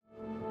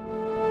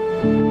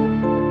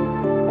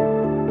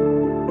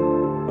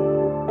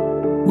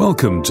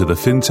Welcome to the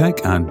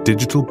Fintech and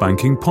Digital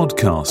Banking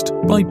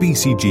Podcast by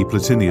BCG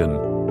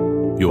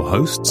Platinion. Your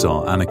hosts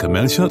are Annika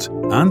Melchert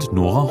and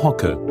Nora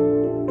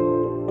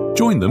Hocke.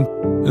 Join them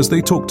as they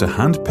talk to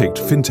hand-picked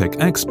fintech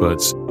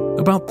experts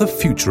about the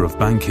future of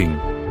banking.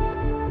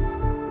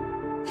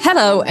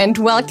 Hello and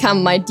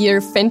welcome, my dear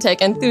fintech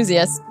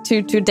enthusiasts,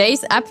 to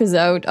today's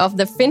episode of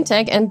the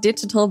Fintech and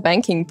Digital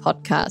Banking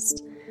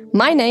Podcast.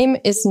 My name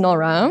is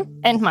Nora.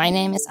 And my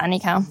name is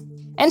Annika.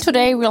 And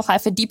today we'll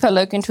have a deeper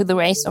look into the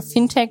race of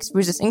fintechs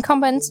versus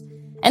incumbents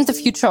and the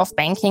future of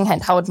banking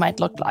and how it might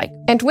look like.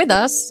 And with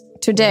us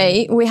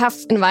today, we have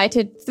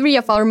invited three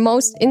of our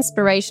most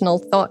inspirational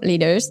thought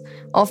leaders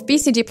of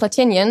BCG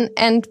Platinion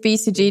and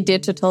BCG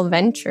Digital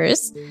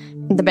Ventures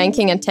in the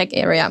banking and tech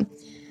area.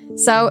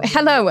 So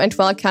hello and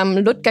welcome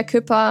Ludger,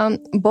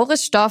 Küpper,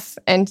 Boris, Stoff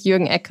and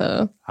Jürgen,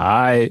 Eckel.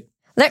 Hi.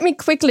 Let me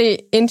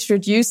quickly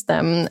introduce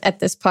them at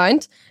this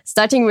point,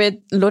 starting with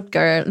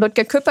Ludger.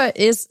 Ludger Küpper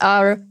is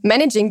our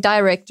managing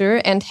director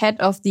and head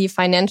of the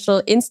Financial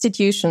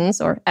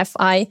Institutions, or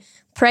FI,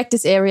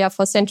 practice area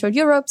for Central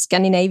Europe,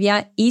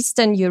 Scandinavia,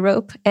 Eastern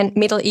Europe, and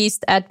Middle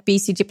East at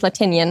BCG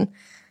Platinion.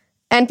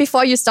 And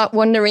before you start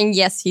wondering,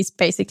 yes, he's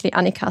basically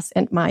Annika's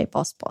and my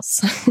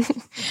boss.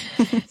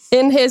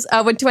 In his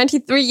over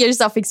 23 years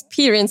of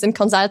experience in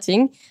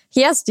consulting,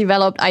 he has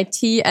developed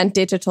IT and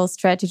digital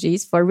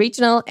strategies for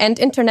regional and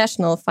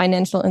international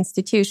financial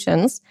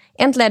institutions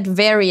and led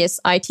various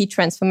IT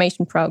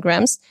transformation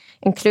programs,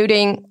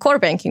 including core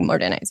banking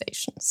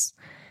modernizations.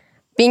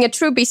 Being a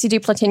true BCG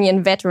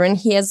Platinion veteran,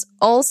 he has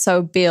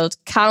also built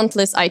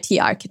countless IT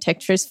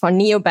architectures for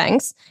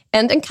neobanks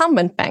and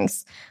incumbent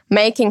banks,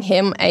 making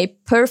him a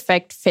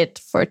perfect fit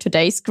for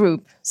today's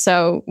group.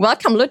 So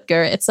welcome,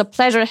 Ludger. It's a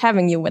pleasure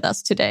having you with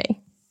us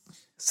today.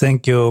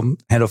 Thank you.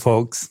 Hello,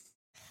 folks.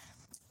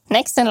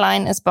 Next in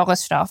line is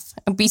Boris Stoff,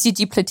 a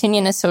BCG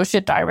Platinion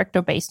Associate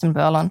Director based in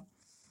Berlin.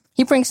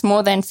 He brings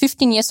more than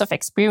 15 years of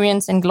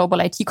experience in global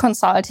IT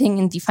consulting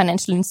in the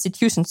financial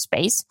institution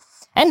space.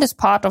 And as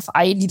part of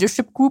I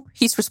Leadership Group,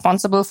 he's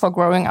responsible for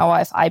growing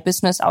our FI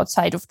business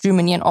outside of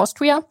Germany and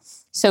Austria,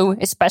 so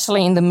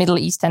especially in the Middle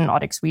East and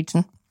Nordics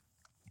region.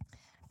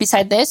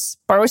 Beside this,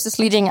 Boris is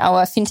leading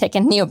our FinTech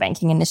and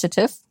Neobanking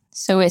initiative.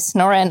 So as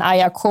Nora and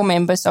I are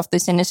co-members of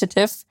this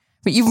initiative,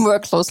 we even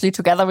work closely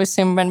together with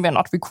him when we're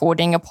not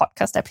recording a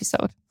podcast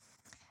episode.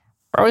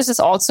 Boris is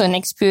also an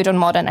expert on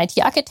modern IT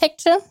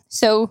architecture.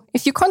 So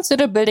if you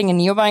consider building a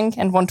neobank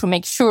and want to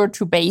make sure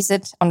to base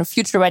it on a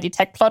future-ready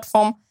tech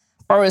platform,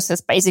 Boris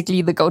is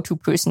basically the go-to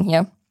person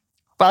here.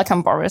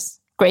 Welcome, Boris.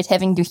 Great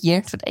having you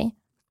here today.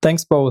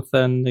 Thanks both,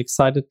 and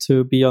excited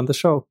to be on the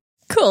show.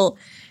 Cool.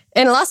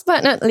 And last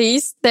but not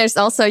least, there's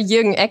also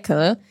Jürgen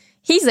Eckel.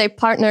 He's a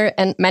partner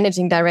and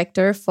managing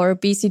director for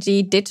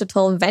BCG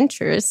Digital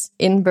Ventures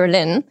in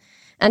Berlin.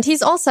 And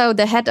he's also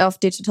the head of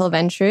digital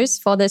ventures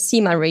for the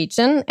CEMA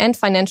region and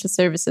financial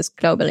services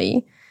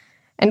globally.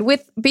 And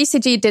with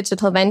BCG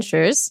Digital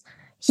Ventures,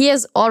 he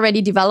has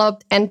already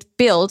developed and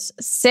built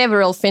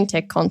several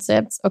fintech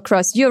concepts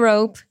across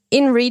Europe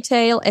in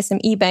retail,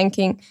 SME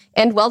banking,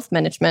 and wealth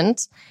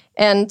management.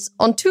 And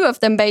on two of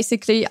them,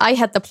 basically, I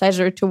had the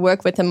pleasure to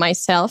work with him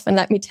myself. And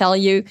let me tell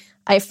you,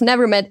 I've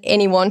never met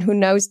anyone who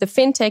knows the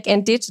fintech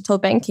and digital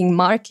banking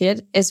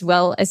market as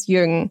well as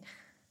Jürgen.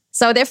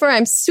 So therefore,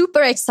 I'm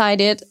super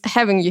excited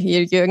having you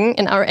here, Jürgen,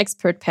 in our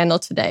expert panel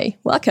today.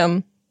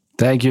 Welcome.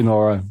 Thank you,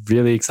 Nora.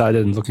 Really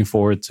excited and looking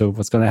forward to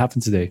what's going to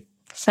happen today.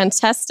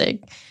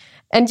 Fantastic.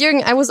 And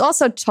Jürgen, I was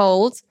also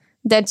told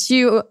that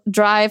you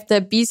drive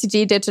the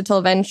BCG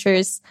Digital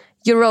Ventures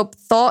Europe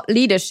thought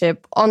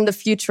leadership on the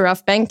future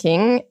of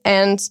banking.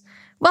 And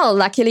well,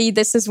 luckily,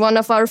 this is one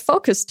of our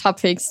focus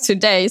topics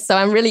today. So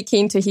I'm really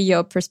keen to hear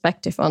your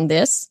perspective on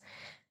this.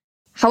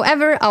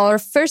 However, our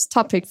first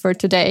topic for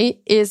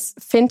today is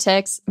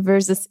fintechs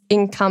versus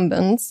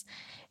incumbents.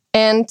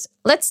 And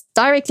let's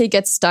directly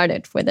get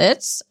started with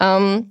it.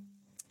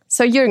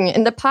 So Jürgen,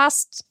 in the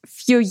past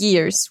few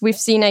years, we've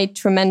seen a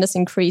tremendous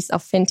increase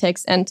of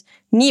fintechs and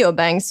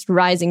neobanks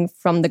rising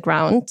from the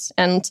ground.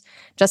 And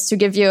just to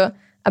give you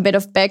a bit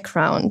of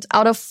background,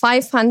 out of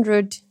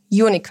 500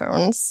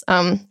 unicorns,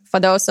 for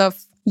those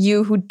of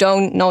you who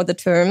don't know the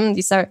term,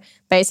 these are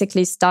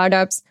basically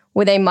startups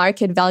with a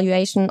market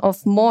valuation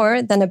of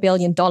more than $1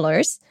 billion.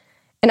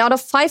 And out of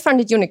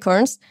 500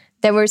 unicorns,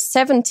 there were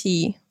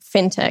 70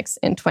 fintechs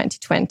in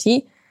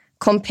 2020,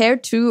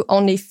 compared to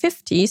only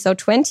 50, so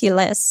 20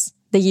 less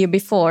the year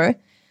before.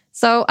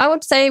 So I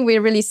would say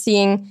we're really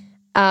seeing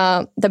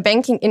the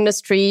banking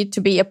industry to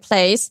be a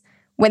place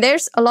where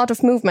there's a lot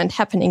of movement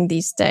happening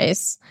these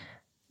days.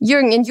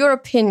 Jürgen, in your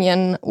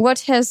opinion, what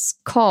has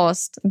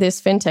caused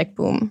this fintech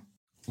boom?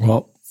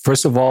 Well,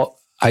 first of all,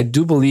 I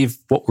do believe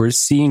what we're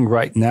seeing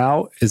right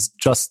now is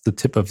just the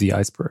tip of the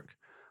iceberg.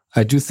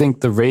 I do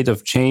think the rate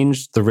of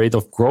change, the rate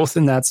of growth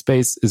in that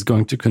space is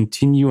going to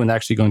continue and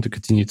actually going to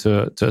continue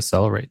to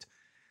accelerate.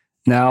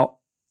 Now,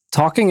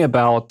 talking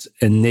about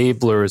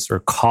enablers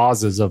or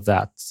causes of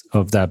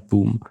that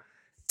boom,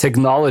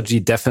 technology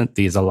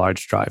definitely is a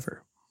large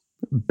driver.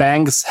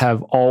 Banks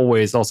have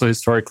always also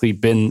historically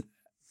been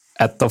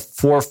at the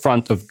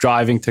forefront of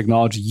driving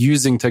technology,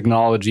 using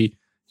technology.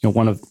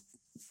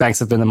 Banks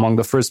have been among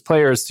the first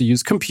players to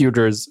use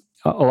computers.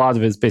 A lot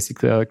of it is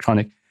basically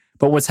electronic.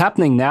 But what's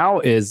happening now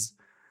is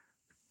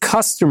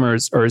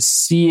customers are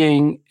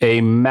seeing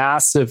a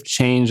massive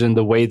change in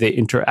the way they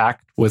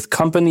interact with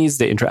companies,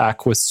 they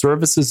interact with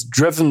services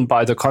driven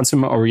by the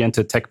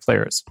consumer-oriented tech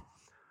players.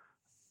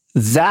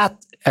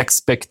 That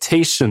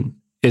expectation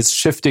is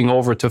shifting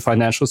over to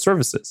financial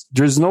services.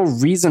 There's no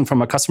reason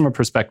from a customer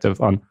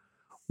perspective on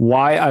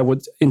why I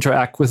would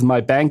interact with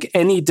my bank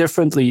any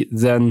differently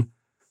than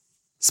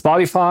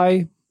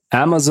Spotify,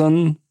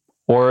 Amazon,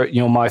 or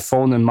my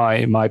phone in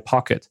my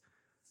pocket.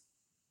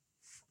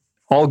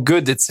 All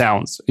good, it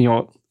sounds.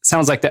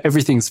 Sounds like that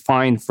everything's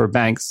fine for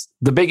banks.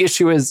 The big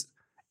issue is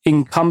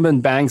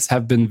incumbent banks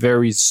have been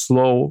very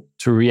slow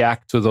to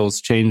react to those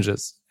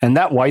changes. And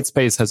that white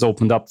space has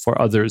opened up for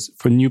others,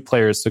 for new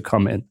players to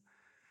come in.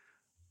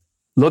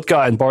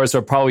 Ludger and Boris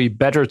are probably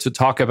better to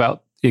talk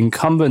about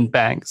incumbent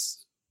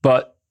banks.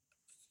 But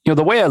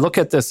the way I look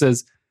at this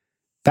is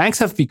banks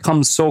have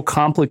become so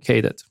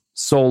complicated,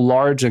 so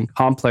large and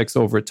complex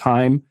over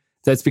time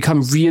that it's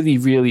become really,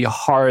 really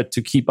hard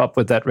to keep up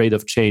with that rate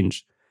of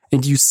change.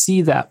 And you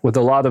see that with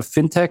a lot of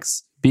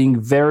fintechs being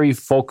very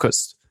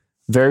focused,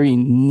 very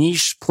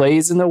niche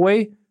plays in a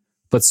way,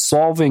 but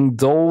solving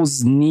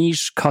those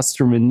niche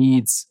customer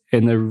needs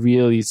in a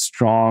really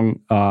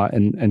strong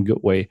and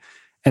good way.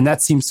 And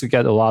that seems to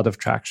get a lot of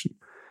traction.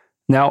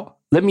 Now,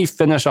 let me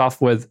finish off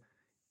with,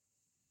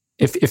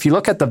 if you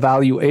look at the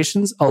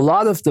valuations, a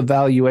lot of the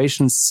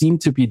valuations seem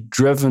to be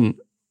driven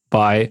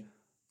by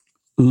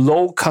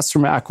low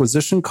customer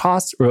acquisition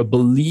costs or a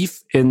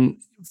belief in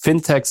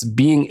fintechs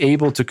being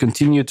able to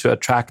continue to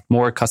attract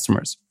more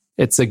customers.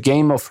 It's a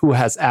game of who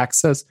has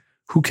access,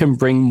 who can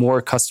bring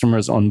more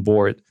customers on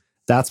board.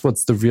 That's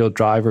what's the real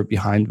driver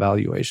behind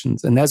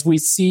valuations. And as we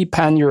see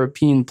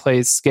pan-European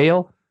plays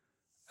scale,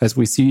 as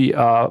we see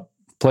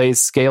plays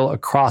scale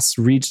across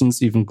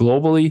regions, even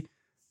globally,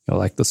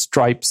 like the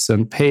Stripes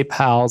and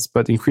PayPals,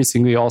 but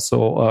increasingly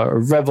also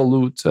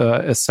Revolut,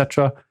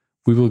 etc.,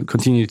 we will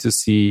continue to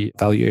see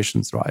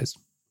valuations rise.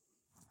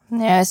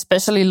 Yeah,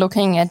 especially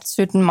looking at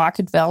certain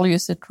market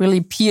values, it really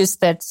appears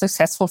that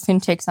successful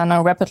fintechs are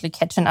now rapidly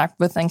catching up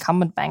with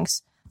incumbent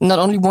banks. Not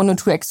only one or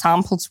two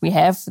examples we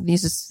have,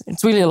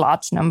 it's really a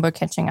large number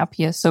catching up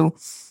here. So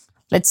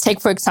let's take,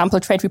 for example,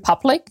 Trade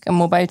Republic, a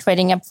mobile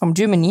trading app from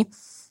Germany.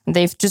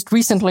 They've just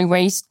recently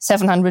raised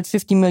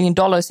 $750 million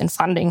in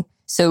funding.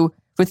 So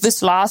with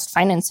this last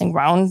financing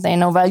round, they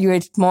now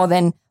valuated more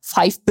than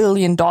 $5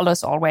 billion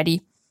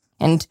already.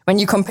 And when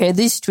you compare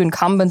this to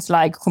incumbents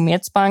like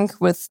Commerzbank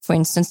with, for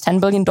instance,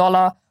 $10 billion,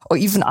 or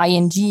even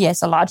ING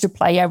as a larger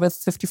player with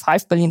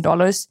 $55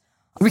 billion,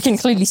 we can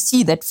clearly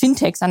see that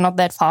fintechs are not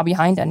that far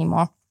behind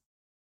anymore.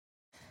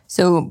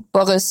 So,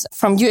 Boris,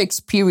 from your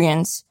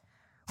experience,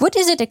 what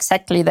is it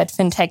exactly that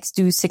fintechs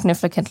do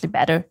significantly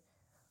better?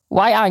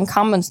 Why are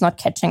incumbents not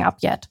catching up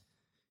yet?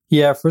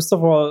 Yeah, first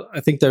of all,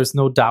 I think there's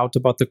no doubt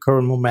about the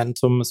current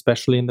momentum,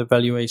 especially in the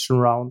valuation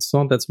round.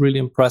 So that's really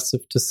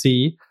impressive to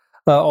see.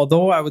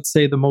 Although I would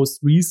say the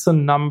most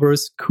recent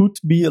numbers could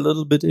be a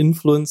little bit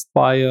influenced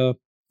by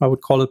I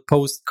would call it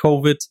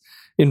post-COVID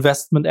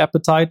investment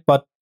appetite,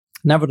 but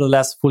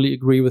nevertheless, fully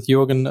agree with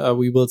Jürgen.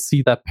 We will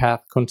see that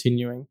path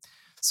continuing.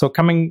 So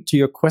coming to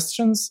your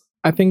questions,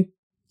 I think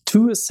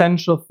two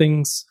essential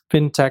things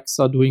fintechs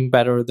are doing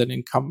better than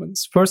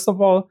incumbents. First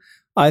of all,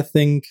 I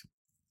think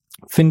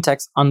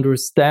fintechs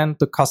understand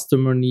the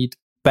customer need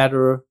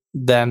better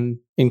than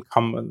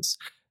incumbents.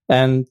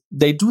 And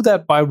they do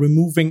that by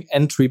removing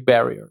entry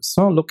barriers.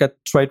 So look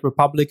at Trade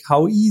Republic.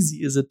 How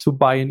easy is it to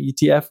buy an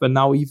ETF and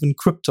now even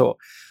crypto?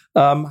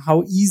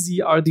 How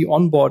easy are the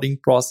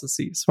onboarding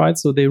processes, right?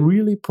 So they're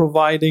really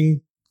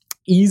providing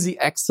easy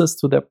access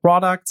to their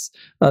products.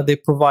 They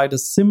provide a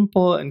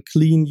simple and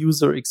clean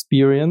user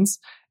experience.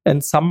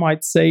 And some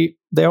might say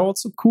they're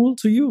also cool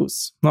to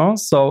use. No?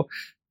 So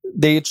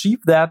they achieve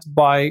that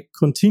by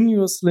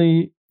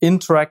continuously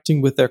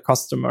interacting with their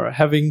customer,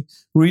 having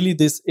really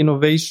this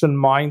innovation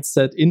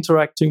mindset,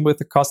 interacting with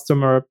the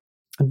customer,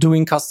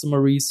 doing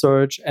customer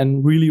research,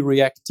 and really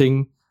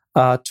reacting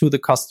to the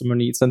customer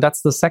needs. And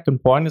that's the second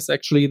point, is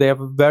actually they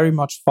have a very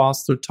much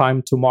faster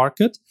time to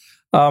market.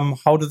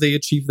 How do they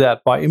achieve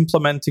that? By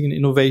implementing an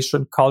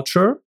innovation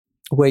culture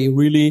where you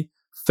really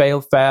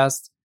fail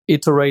fast,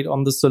 iterate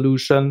on the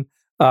solution,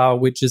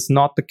 which is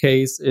not the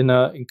case in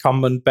an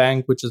incumbent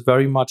bank, which is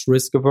very much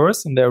risk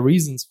averse. And there are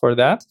reasons for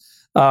that.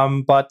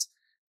 But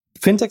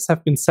fintechs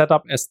have been set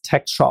up as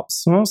tech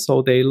shops.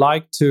 So they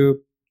like to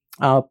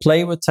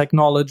play with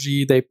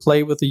technology, they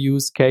play with the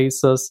use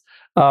cases,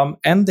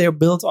 and they're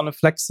built on a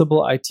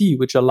flexible IT,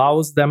 which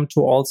allows them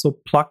to also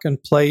plug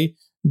and play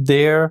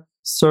their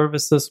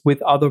services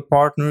with other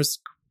partners,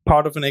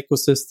 part of an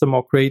ecosystem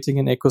or creating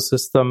an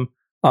ecosystem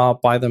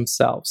by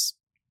themselves.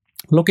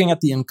 Looking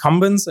at the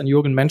incumbents, and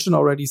Jürgen mentioned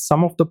already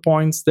some of the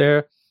points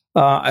there,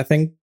 I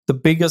think the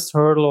biggest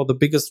hurdle or the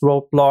biggest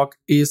roadblock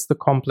is the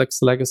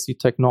complex legacy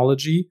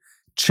technology.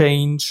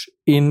 change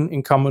in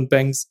incumbent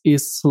banks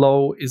is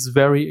slow, is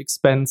very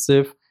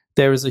expensive.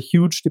 There is a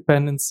huge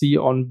dependency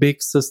on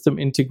big system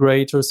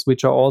integrators,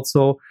 which are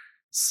also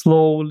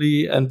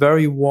slowly and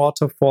very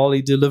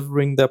waterfally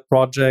delivering their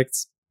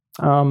projects.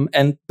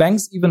 And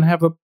banks even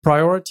have a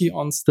priority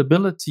on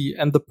stability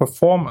and the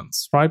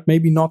performance, right?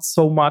 Maybe not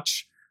so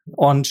much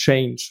on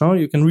change.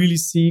 You can really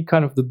see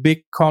kind of the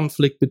big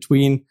conflict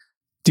between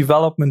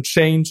development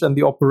change and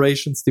the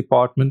operations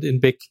department in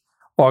big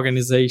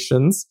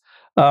organizations.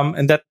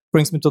 And that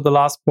brings me to the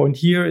last point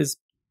here is,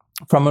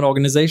 from an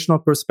organizational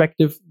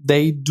perspective,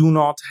 they do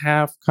not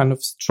have kind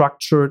of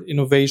structured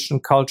innovation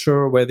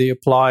culture where they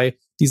apply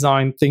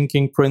design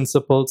thinking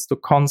principles to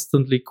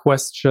constantly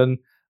question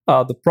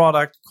the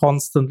product,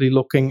 constantly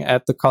looking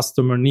at the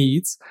customer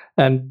needs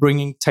and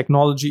bringing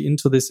technology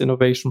into this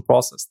innovation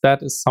process.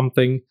 That is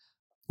something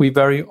we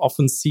very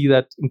often see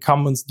that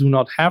incumbents do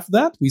not have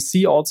that. We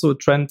see also a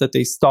trend that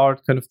they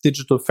start kind of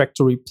digital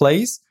factory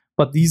plays,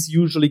 but these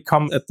usually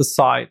come at the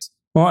side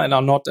and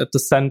are not at the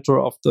center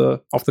of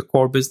the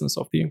core business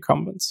of the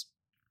incumbents.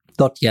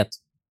 Not yet.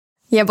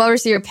 Yeah,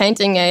 Boris, you're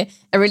painting a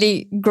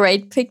really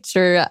great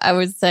picture, I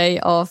would say,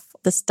 of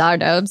the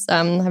startups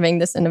having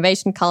this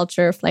innovation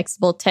culture,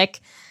 flexible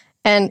tech.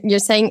 And you're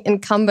saying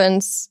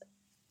incumbents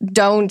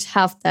don't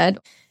have that.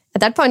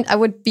 At that point, I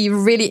would be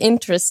really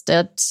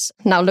interested,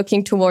 now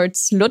looking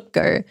towards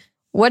Ludger.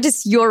 What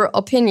is your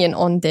opinion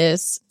on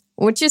this?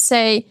 Would you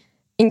say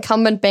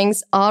incumbent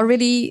banks are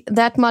really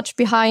that much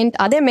behind?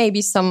 Are there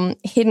maybe some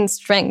hidden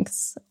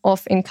strengths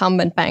of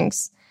incumbent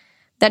banks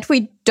that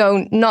we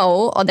don't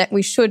know or that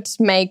we should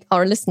make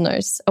our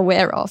listeners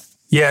aware of?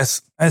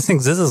 Yes, I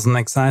think this is an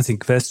exciting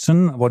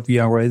question, what we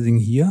are raising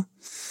here.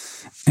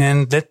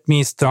 And let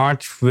me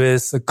start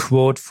with a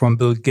quote from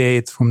Bill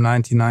Gates from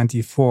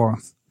 1994.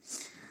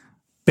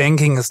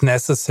 Banking is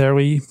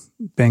necessary,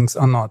 banks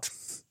are not.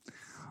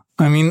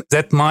 I mean,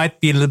 that might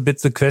be a little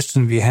bit the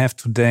question we have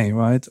today,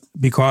 right?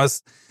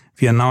 Because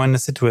we are now in a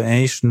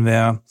situation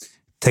where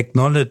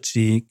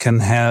technology can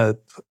help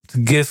to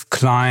give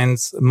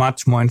clients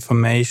much more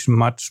information,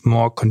 much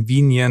more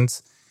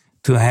convenience,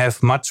 to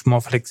have much more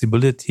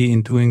flexibility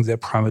in doing their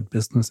private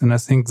business. And I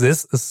think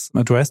this is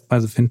addressed by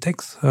the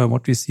Fintechs,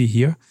 what we see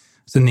here,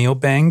 the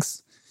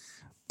neobanks.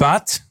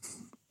 But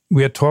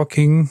we are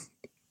talking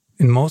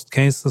in most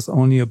cases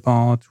only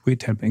about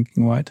retail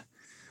banking, right?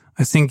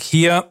 I think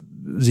here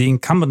the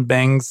incumbent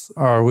banks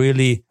are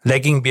really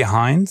lagging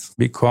behind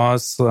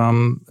because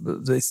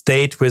they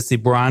stayed with the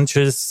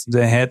branches.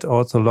 They had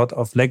also a lot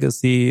of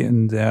legacy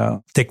in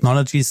their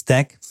technology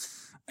stack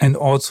and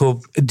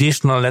also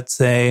additional, let's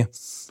say,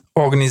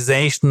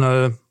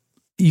 organizational,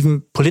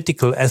 even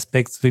political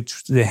aspects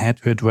which they had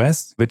to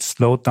address, which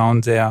slowed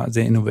down their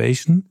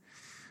innovation.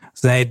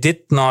 They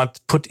did not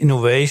put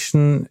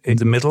innovation in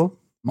the middle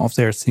of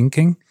their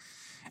thinking.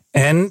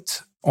 And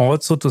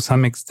also, to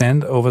some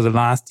extent, over the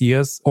last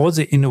years, all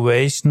the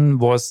innovation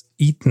was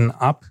eaten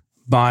up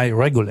by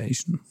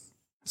regulation.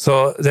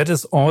 So that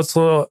is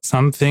also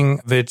something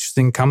which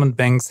the incumbent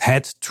banks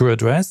had to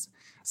address.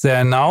 They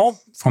are now,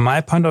 from my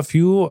point of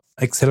view,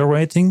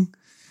 accelerating,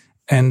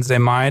 and they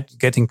might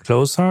getting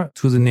closer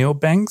to the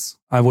neobanks.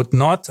 I would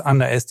not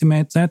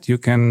underestimate that. You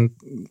can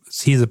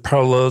see the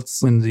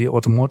parallels in the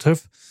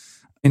automotive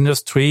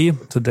industry.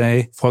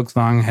 Today,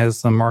 Volkswagen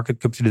has a market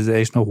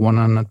capitalization of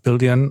 100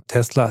 billion,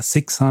 Tesla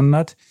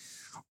 600.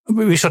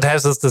 We should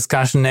have this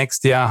discussion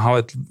next year, how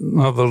it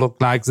will look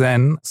like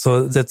then.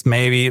 So that's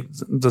maybe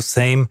the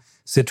same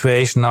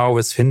situation now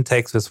with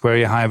fintechs with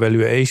very high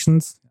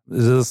valuations.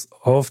 This is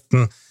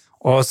often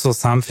also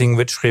something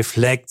which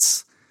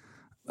reflects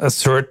a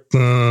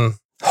certain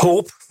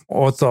hope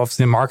also of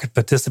the market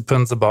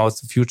participants about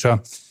the future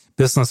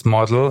business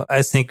model.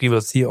 I think we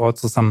will see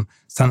also some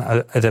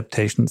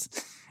adaptations.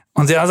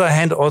 On the other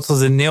hand, also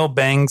the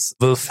neobanks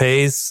will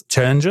face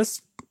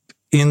challenges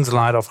in the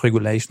light of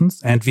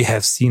regulations. And we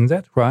have seen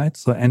that, right?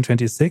 So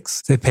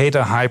N26, they paid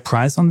a high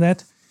price on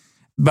that.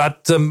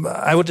 But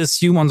I would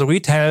assume on the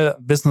retail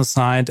business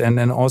side, and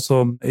then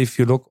also if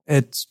you look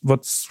at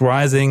what's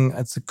rising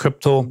at the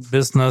crypto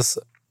business,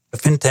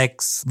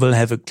 fintechs will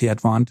have a clear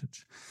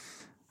advantage.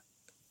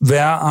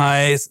 Where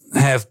I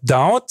have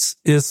doubts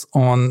is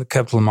on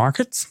capital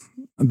markets,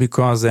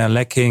 because they're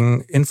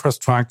lacking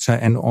infrastructure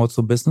and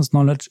also business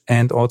knowledge,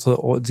 and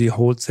also the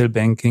wholesale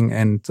banking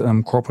and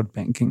corporate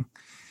banking.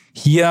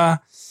 Here,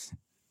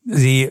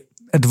 the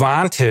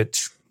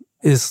advantage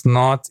is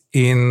not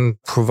in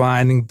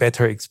providing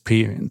better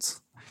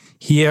experience.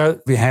 Here,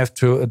 we have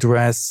to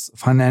address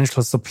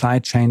financial supply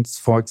chains,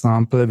 for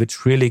example,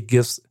 which really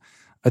gives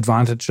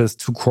advantages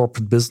to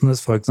corporate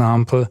business, for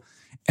example.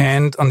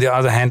 And on the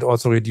other hand,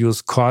 also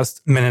reduce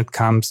cost when it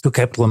comes to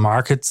capital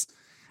markets.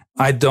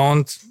 I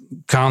don't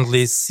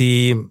currently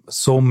see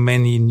so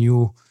many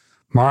new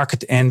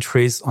market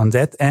entries on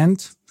that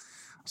end.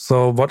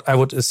 So what I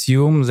would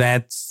assume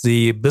that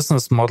the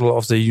business model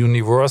of the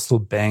universal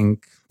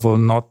bank will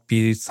not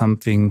be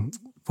something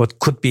what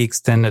could be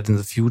extended in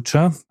the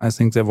future. I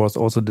think there was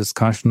also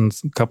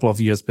discussions a couple of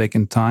years back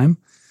in time.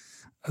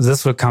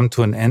 This will come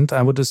to an end,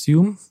 I would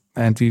assume,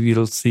 and we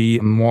will see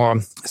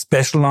more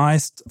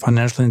specialized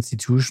financial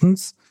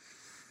institutions.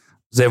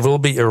 There will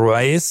be a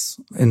rise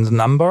in the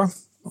number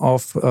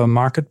of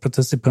market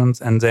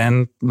participants, and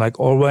then, like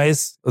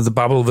always, the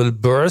bubble will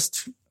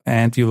burst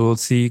and we will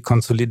see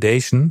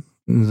consolidation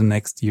in the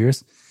next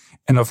years.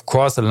 And of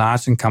course, the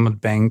large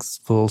incumbent banks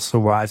will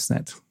survive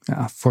that,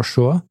 for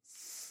sure.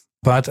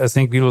 But I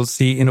think we will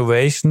see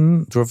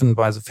innovation driven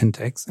by the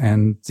fintechs,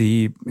 and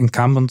the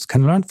incumbents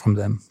can learn from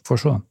them, for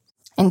sure.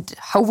 And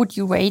how would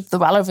you rate the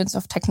relevance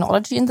of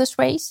technology in this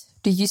race?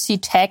 Do you see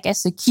tech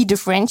as a key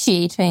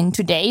differentiator in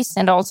today's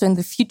and also in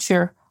the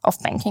future of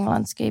banking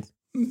landscape?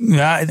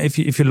 Yeah, if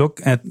you look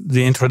at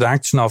the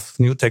introduction of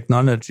new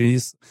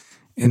technologies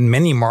in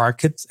many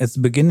markets, at the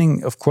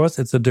beginning, of course,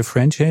 it's a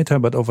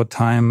differentiator, but over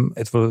time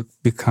it will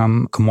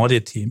become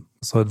commodity.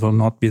 So it will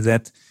not be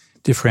that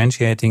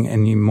differentiating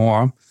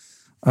anymore.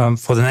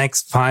 For the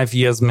next 5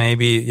 years,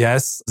 maybe,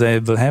 yes, they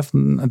will have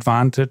an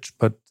advantage,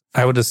 but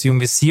I would assume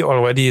we see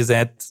already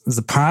that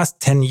the past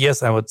 10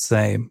 years, I would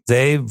say,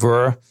 they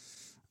were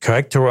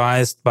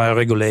characterized by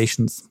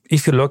regulations.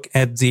 If you look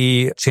at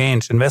the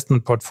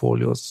investment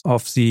portfolios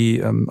of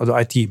the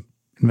IT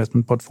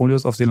investment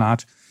portfolios of the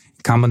large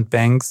incumbent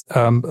banks,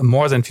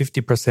 more than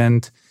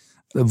 50%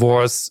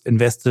 was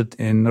invested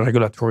in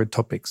regulatory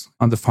topics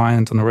on the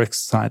finance, on the risk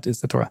side,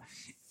 etc.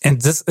 And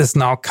this is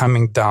now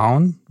coming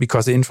down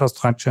because the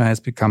infrastructure has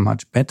become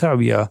much better.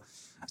 We are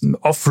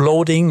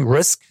offloading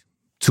risk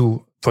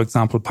to, for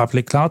example,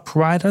 public cloud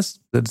providers.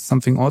 That's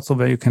something also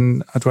where you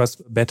can address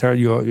better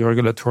your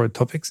regulatory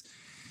topics.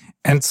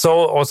 And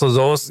so also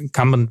those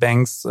incumbent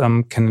banks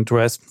can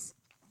address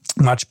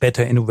much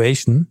better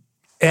innovation.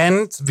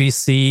 And we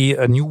see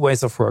new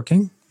ways of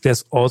working.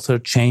 There's also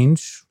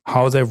change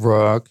how they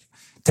work.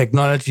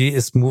 Technology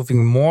is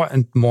moving more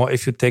and more.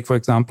 If you take, for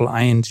example,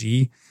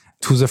 ING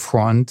to the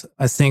front,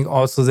 I think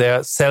also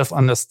their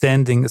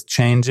self-understanding is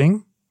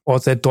changing.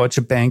 Also at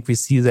Deutsche Bank, we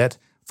see that,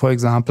 for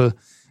example,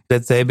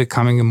 that they're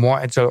becoming more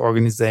agile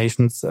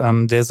organizations.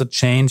 There's a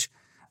change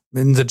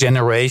in the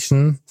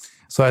generation.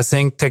 So I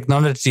think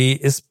technology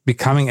is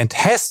becoming and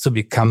has to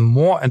become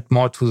more and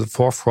more to the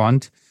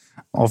forefront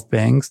of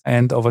banks.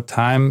 And over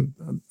time,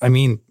 I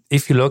mean,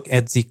 if you look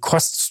at the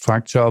cost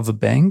structure of a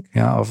bank,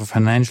 of a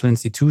financial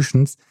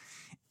institutions,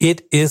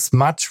 it is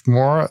much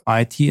more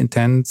IT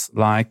intense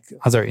like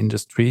other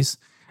industries.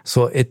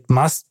 So it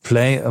must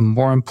play a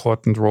more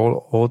important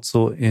role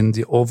also in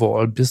the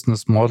overall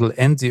business model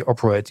and the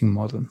operating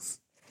model.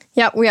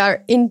 Yeah, we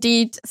are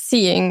indeed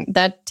seeing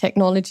that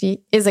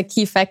technology is a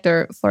key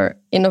factor for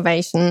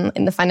innovation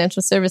in the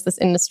financial services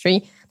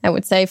industry, I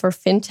would say for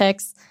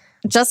fintechs,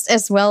 just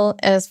as well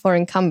as for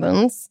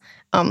incumbents.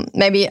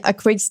 Maybe a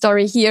quick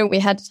story here. We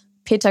had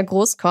Peter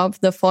Großkopf,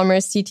 the former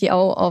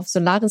CTO of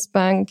Solaris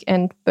Bank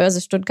and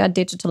Börse Stuttgart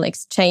Digital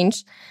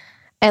Exchange,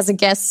 as a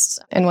guest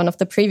in one of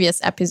the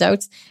previous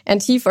episodes.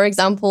 And he, for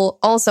example,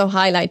 also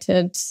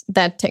highlighted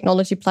that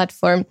technology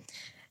platform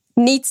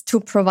needs to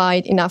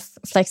provide enough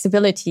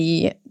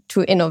flexibility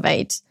to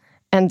innovate.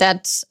 And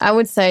that, I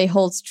would say,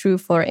 holds true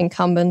for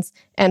incumbents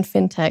and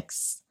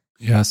fintechs.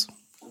 Yes.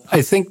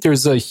 I think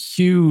there's a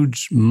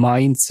huge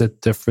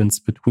mindset difference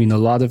between a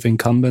lot of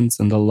incumbents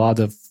and a lot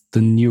of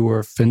the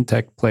newer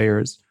fintech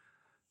players.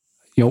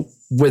 You know,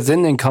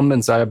 within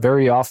incumbents, I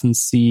very often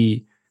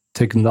see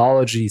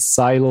technology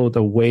siloed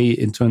away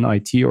into an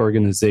IT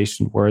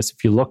organization. Whereas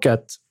if you look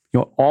at,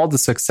 all the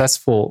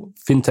successful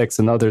fintechs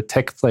and other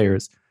tech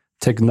players,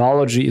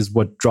 technology is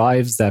what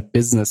drives that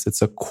business.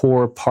 It's a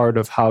core part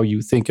of how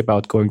you think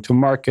about going to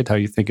market, how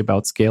you think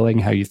about scaling,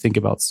 how you think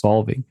about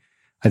solving.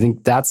 I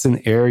think that's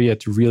an area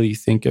to really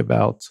think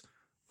about,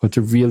 or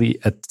to really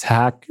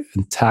attack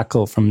and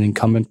tackle from an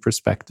incumbent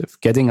perspective,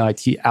 getting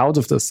IT out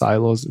of the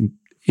silos and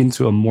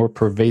into a more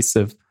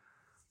pervasive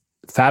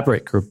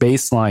fabric or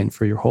baseline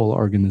for your whole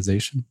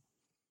organization.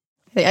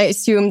 I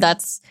assume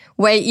that's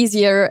way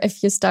easier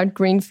if you start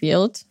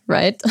greenfield,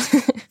 right?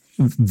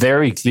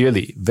 Very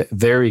clearly.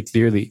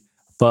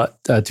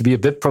 But to be a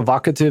bit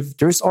provocative,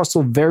 there's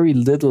also very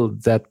little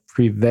that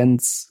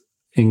prevents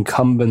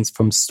incumbents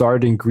from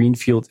starting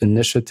greenfield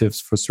initiatives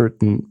for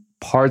certain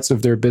parts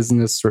of their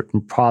business,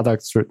 certain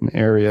products, certain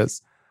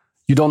areas.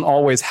 You don't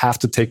always have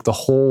to take the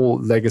whole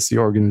legacy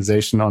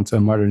organization onto a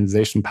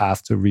modernization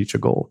path to reach a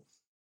goal.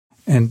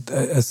 And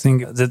I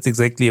think that's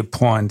exactly a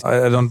point.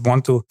 I don't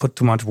want to put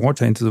too much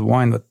water into the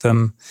wine, but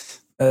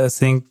I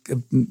think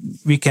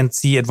we can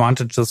see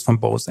advantages from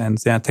both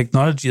ends. Yeah,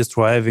 technology is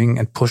driving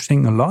and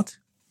pushing a lot.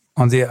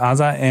 On the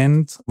other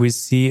end, we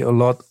see a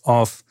lot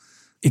of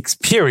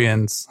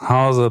experience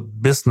how the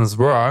business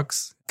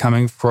works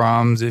coming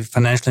from the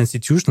financial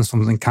institutions,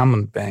 from the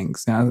incumbent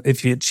banks. Yeah,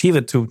 if we achieve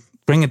it to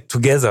bring it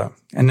together,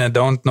 and I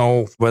don't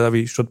know whether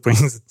we should bring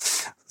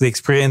the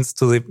experience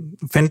to the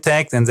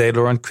fintech and they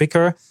learn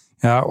quicker,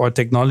 or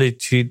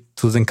technology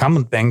to the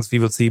incumbent banks, we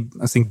will see,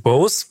 I think,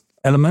 both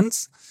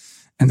elements.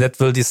 And that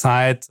will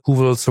decide who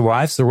will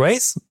survive the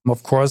race.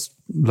 Of course,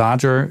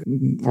 larger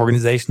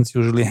organizations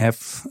usually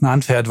have an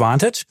unfair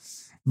advantage,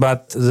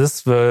 but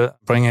this will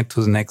bring it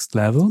to the next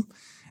level.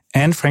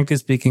 And frankly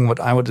speaking, what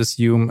I would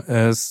assume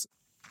is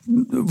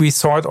we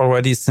saw it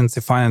already since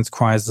the finance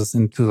crisis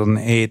in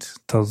 2008,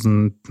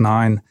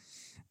 2009.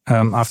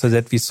 After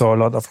that, we saw a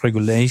lot of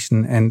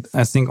regulation. And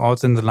I think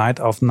also in the light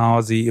of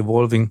now the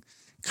evolving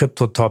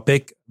crypto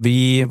topic,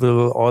 we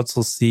will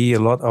also see a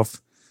lot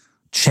of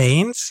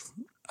change.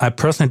 I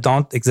personally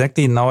don't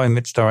exactly know in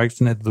which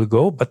direction it will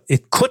go, but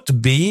it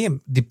could be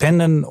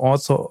dependent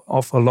also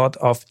of a lot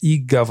of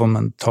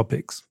e-government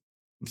topics.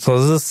 So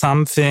this is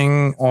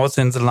something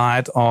also in the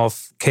light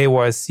of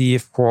KYC,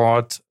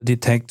 fraud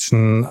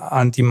detection,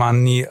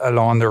 anti-money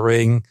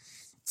laundering.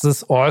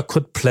 This all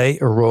could play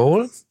a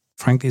role,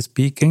 frankly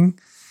speaking.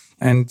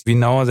 And we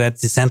know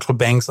that the central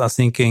banks are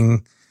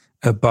thinking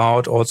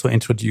about also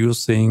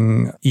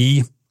introducing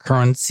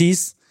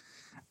e-currencies.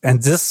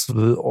 And this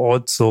will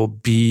also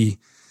be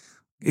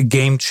a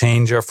game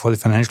changer for the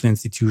financial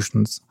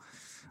institutions.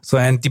 So,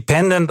 and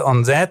dependent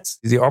on that,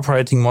 the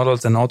operating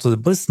models and also the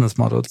business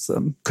models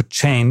could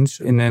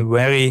change in a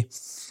very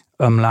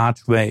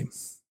large way.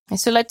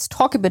 So let's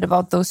talk a bit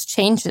about those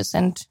changes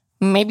and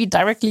maybe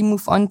directly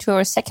move on to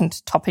our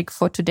second topic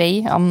for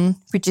today,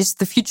 which is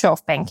the future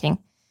of banking.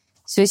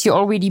 So as you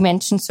already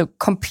mentioned, so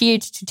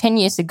compared to 10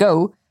 years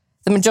ago,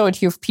 the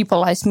majority of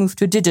people has moved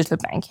to digital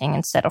banking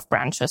instead of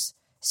branches.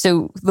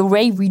 So the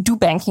way we do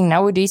banking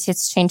nowadays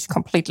has changed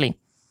completely.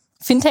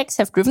 Fintechs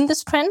have driven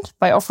this trend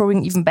by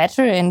offering even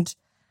better and,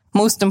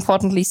 most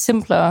importantly,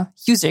 simpler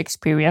user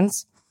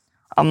experience.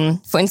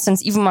 For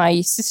instance, even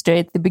my sister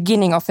at the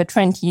beginning of her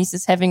 20s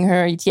is having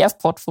her ETF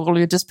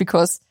portfolio just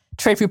because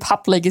Trade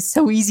Republic is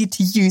so easy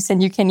to use,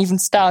 and you can even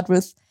start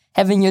with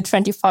having your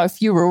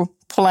 €25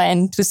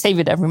 plan to save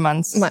it every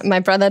month.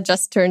 My brother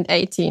just turned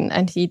 18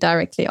 and he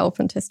directly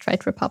opened his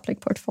Trade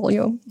Republic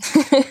portfolio.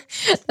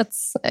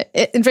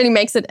 It really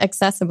makes it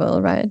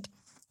accessible, right?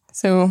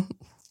 So,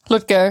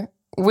 Ludger,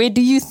 where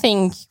do you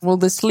think will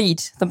this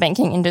lead the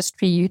banking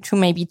industry to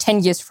maybe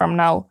 10 years from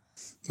now?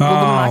 Will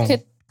the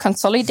market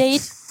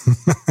consolidate?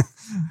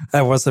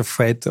 I was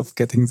afraid of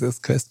getting this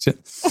question.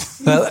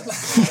 Well,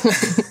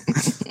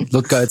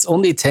 Look, it's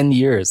only 10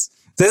 years.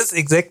 This is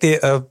exactly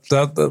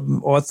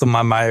also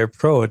my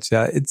approach.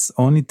 Yeah, it's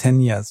only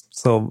 10 years.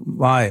 So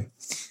why?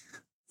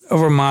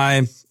 Over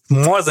my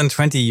more than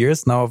 20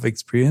 years now of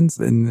experience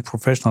in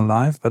professional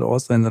life, but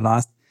also in the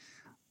last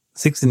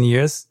 16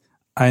 years,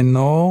 I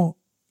know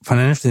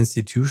financial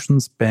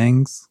institutions,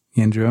 banks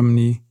here in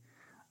Germany,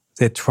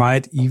 they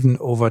tried even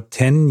over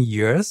 10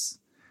 years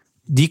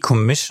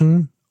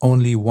decommission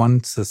only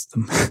one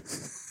system.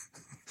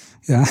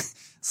 Yeah.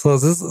 So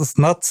this is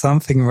not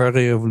something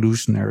very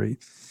revolutionary.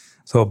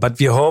 So, but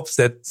we hope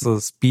that the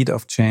speed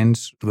of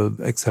change will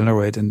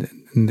accelerate and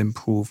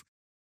improve.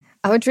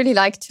 I would really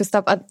like to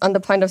stop on the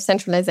point of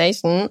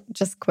centralization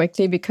just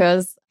quickly,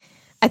 because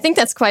I think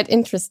that's quite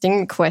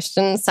interesting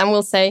question. Some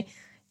will say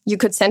you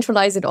could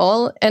centralize it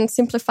all and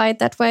simplify it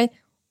that way,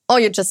 or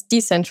you just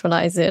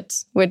decentralize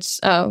it, which,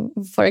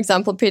 for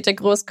example, Peter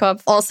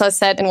Großkopf also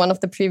said in one of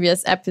the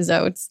previous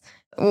episodes.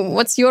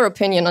 What's your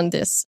opinion on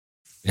this?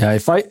 Yeah,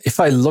 if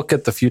I look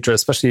at the future,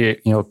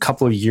 especially a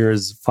couple of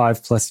years,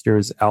 5+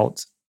 years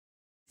out,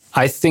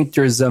 I think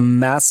there's a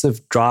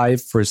massive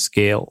drive for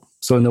scale.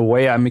 So in a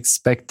way, I'm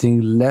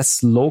expecting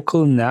less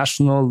local,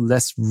 national,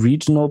 less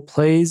regional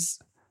plays,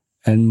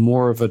 and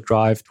more of a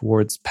drive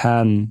towards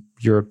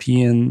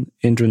pan-European,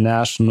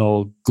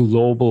 international,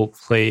 global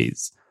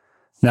plays.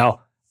 Now,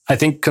 I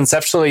think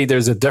conceptually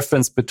there's a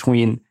difference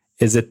between,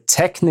 is it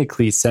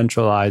technically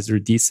centralized or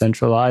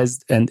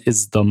decentralized? And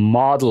is the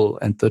model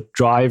and the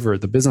driver,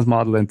 the business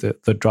model and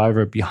the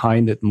driver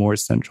behind it more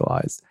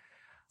centralized?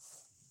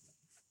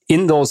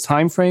 In those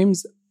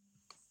timeframes,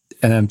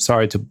 and I'm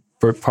sorry to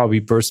probably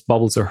burst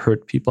bubbles or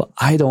hurt people,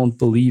 I don't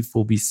believe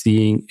we'll be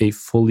seeing a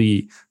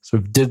fully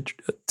sort of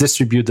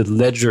distributed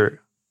ledger,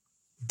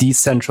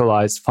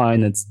 decentralized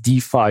finance,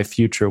 DeFi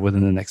future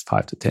within the next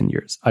 5 to 10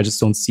 years. I just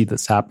don't see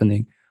this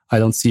happening. I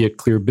don't see a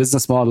clear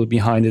business model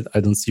behind it.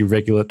 I don't see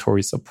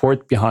regulatory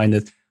support behind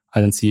it.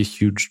 I don't see a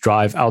huge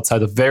drive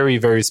outside of very,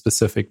 very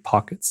specific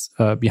pockets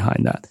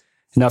behind that.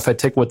 Now, if I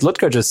take what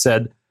Ludger just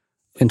said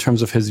in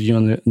terms of his view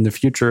in the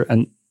future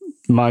and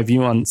my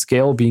view on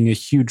scale being a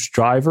huge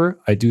driver,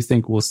 I do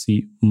think we'll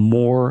see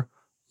more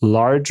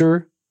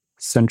larger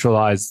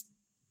centralized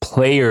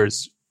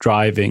players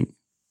driving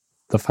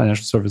the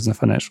financial service and the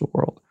financial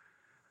world.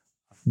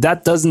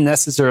 That doesn't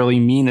necessarily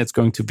mean it's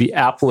going to be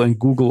Apple and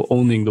Google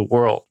owning the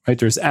world, right?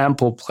 There's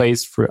ample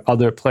place for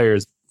other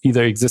players,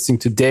 either existing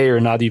today or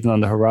not even on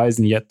the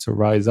horizon yet to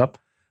rise up.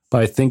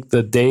 But I think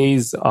the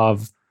days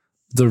of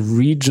the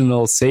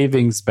regional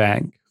savings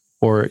bank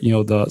or,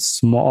 the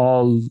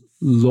small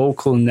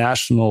local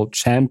national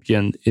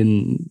champion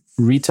in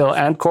retail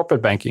and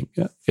corporate banking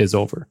is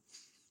over.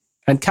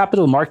 And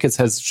capital markets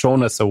has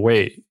shown us a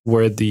way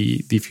where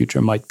the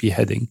future might be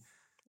heading.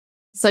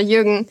 So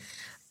Jürgen,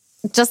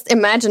 just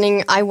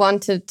imagining I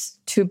wanted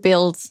to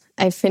build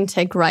a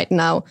fintech right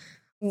now.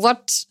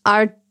 What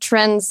are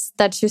trends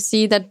that you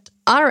see that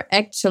are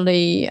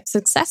actually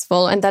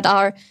successful and that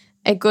are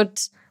a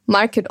good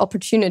market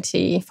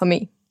opportunity for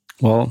me?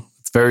 Well,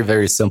 it's very,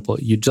 very simple.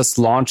 You just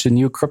launch a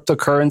new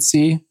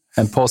cryptocurrency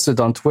and post it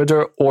on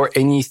Twitter or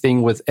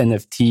anything with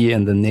NFT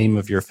in the name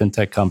of your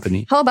fintech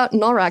company. How about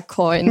Nora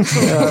coins?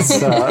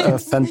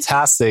 That's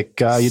fantastic.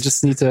 You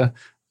just need to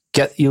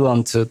get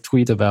Elon to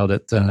tweet about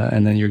it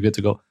and then you're good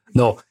to go.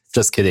 No,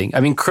 just kidding. I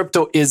mean,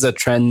 crypto is a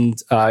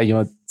trend,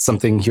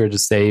 something here to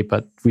stay,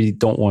 but we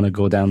don't want to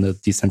go down the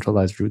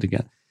decentralized route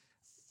again.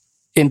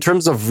 In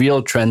terms of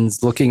real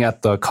trends, looking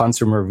at the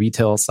consumer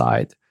retail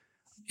side,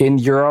 in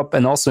Europe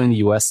and also in the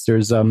US,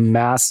 there's a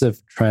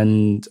massive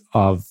trend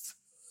of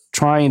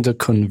trying to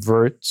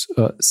convert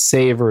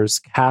savers,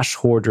 cash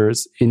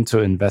hoarders into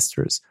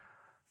investors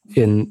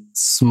in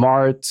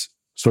smart,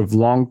 sort of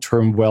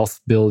long-term wealth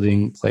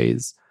building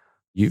plays.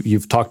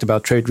 You've talked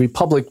about Trade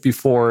Republic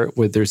before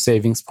with their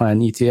savings plan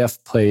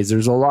ETF plays.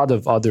 There's a lot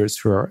of others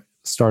who are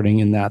starting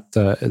in that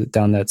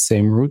down that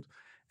same route.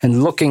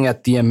 And looking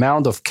at the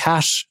amount of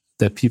cash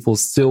that people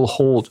still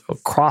hold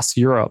across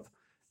Europe,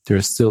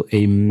 there's still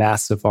a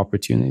massive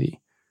opportunity.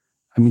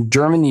 I mean,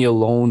 Germany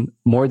alone,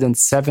 more than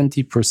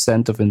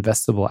 70% of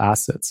investable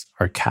assets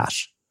are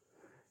cash,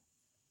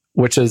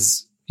 which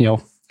is,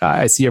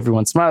 I see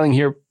everyone smiling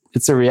here.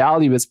 It's a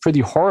reality, but it's pretty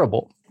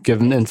horrible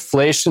given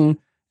inflation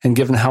and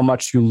given how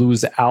much you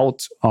lose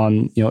out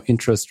on,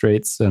 interest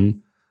rates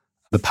and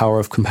the power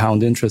of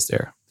compound interest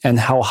there and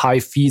how high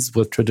fees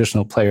with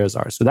traditional players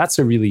are. So that's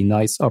a really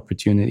nice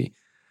opportunity.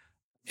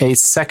 A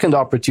second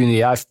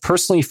opportunity I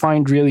personally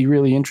find really,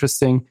 really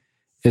interesting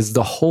is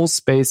the whole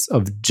space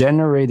of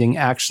generating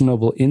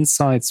actionable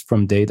insights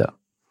from data.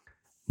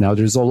 Now,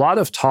 there's a lot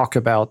of talk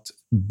about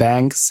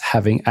banks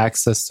having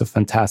access to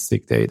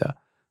fantastic data,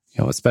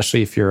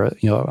 especially if you're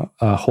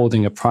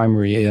holding a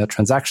primary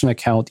transaction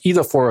account,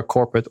 either for a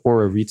corporate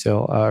or a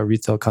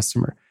retail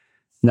customer.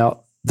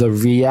 Now, the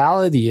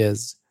reality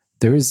is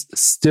there is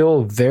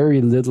still very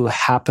little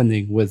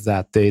happening with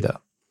that data.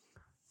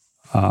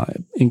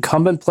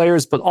 Incumbent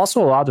players, but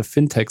also a lot of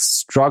fintechs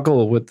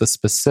struggle with the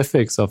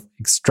specifics of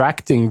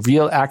extracting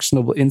real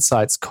actionable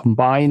insights,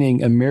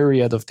 combining a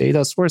myriad of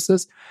data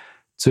sources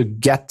to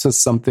get to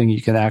something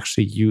you can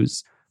actually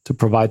use to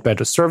provide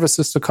better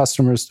services to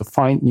customers, to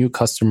find new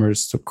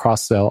customers, to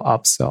cross-sell,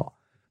 upsell.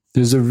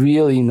 There's a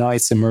really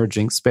nice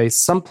emerging space.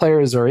 Some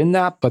players are in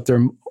that, but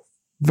they're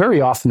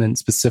very often in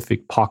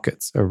specific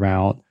pockets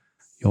around,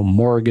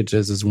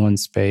 mortgages is one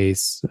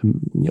space,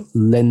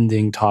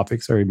 lending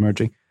topics are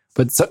emerging.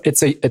 But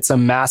it's a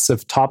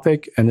massive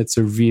topic, and it's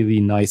a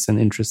really nice and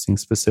interesting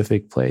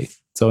specific play.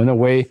 So in a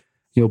way,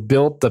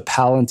 build the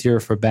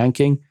Palantir for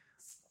banking.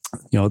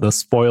 The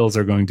spoils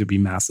are going to be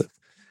massive.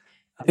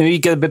 And we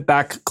get a bit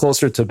back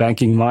closer to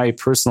banking. My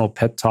personal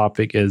pet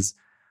topic is,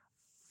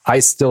 I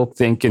still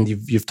think, and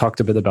you've talked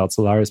a bit about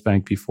Solaris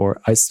Bank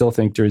before, I still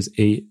think there's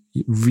a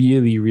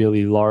really,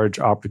 really large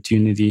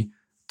opportunity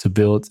to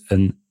build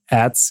an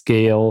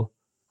at-scale,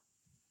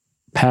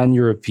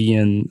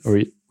 pan-European,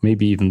 or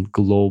maybe even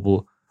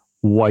global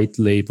white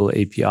label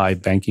API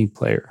banking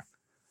player.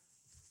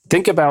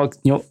 Think about,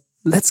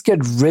 let's get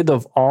rid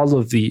of all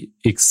of the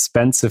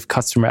expensive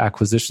customer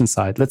acquisition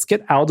side. Let's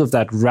get out of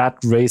that rat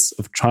race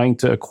of trying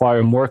to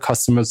acquire more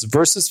customers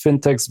versus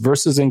fintechs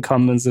versus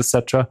incumbents,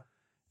 etc.,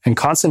 and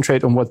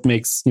concentrate on what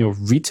makes,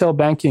 retail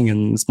banking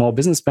and small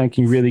business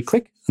banking really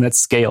click, and that's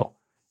scale.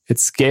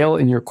 It's scale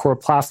in your core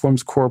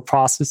platforms, core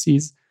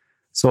processes.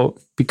 So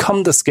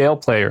become the scale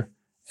player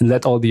and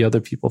let all the other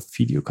people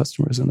feed you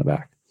customers in the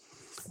back,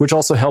 which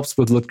also helps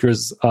with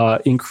Ludger's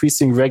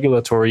increasing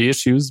regulatory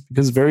issues,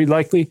 because very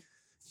likely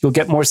you'll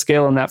get more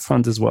scale on that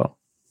front as well.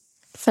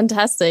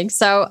 Fantastic.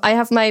 So I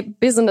have my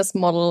business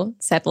model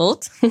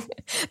settled.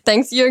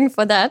 Thanks, Jürgen,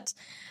 for that.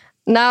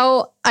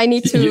 Now I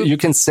need to... You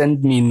can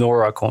send me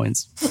Nora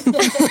coins.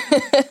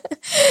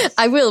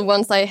 I will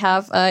once I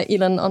have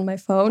Elon on my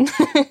phone.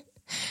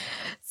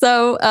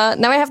 So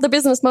now I have the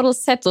business model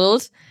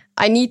settled.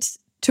 I need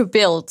to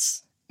build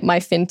my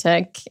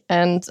fintech,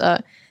 and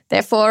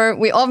therefore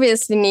we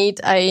obviously need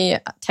a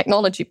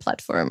technology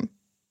platform.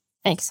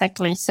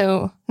 Exactly.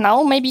 So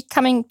now maybe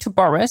coming to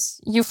Boris,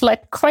 you've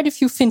led quite a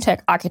few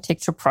fintech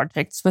architecture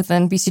projects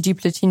within BCG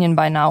Platinion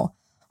by now.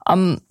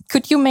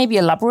 Could you maybe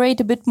elaborate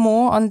a bit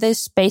more on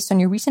this based on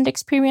your recent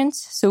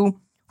experience? So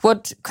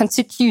what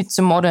constitutes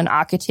a modern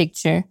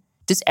architecture?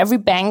 Does every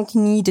bank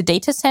need a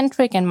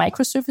data-centric and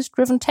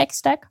microservice-driven tech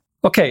stack?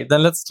 Okay,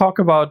 then let's talk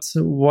about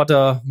what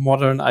a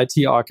modern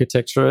IT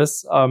architecture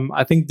is.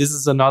 I think this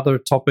is another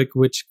topic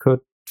which could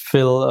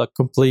fill a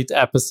complete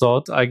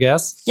episode, I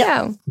guess.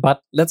 Yeah.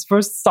 But let's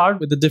first start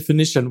with the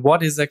definition.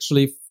 What is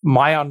actually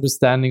my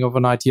understanding of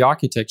an IT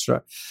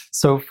architecture?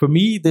 So for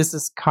me, this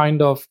is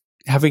kind of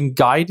having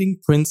guiding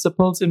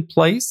principles in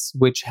place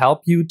which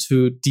help you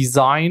to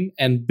design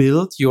and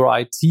build your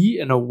IT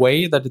in a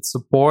way that it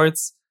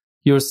supports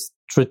your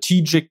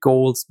strategic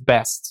goals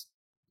best.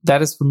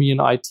 That is for me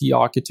an IT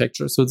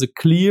architecture. So it's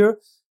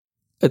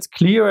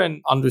clear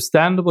and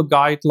understandable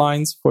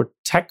guidelines for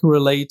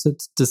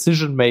tech-related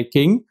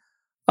decision-making.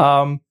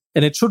 And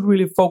it should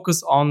really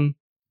focus on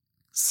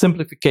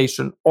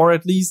simplification, or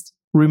at least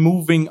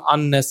removing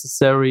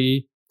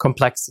unnecessary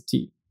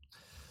complexity.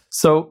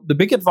 So the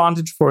big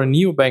advantage for a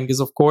neobank is,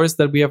 of course,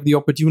 that we have the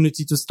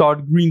opportunity to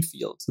start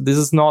greenfield. So this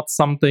is not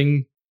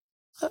something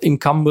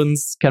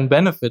incumbents can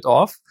benefit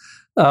of.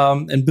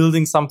 And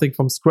building something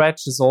from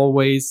scratch is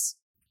always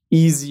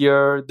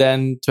easier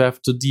than to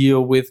have to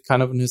deal with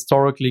kind of an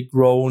historically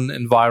grown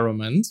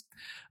environment.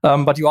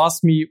 But you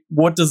asked me,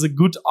 what does a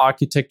good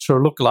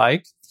architecture look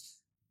like?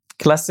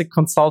 Classic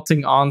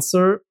consulting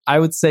answer, I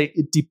would say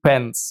it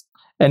depends.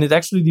 And it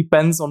actually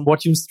depends on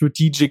what your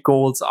strategic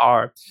goals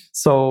are.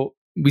 So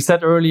we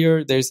said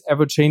earlier, there's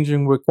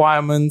ever-changing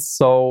requirements.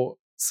 So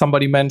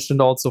somebody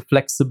mentioned also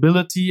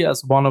flexibility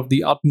as one of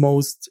the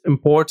utmost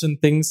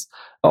important things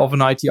of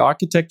an IT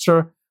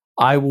architecture.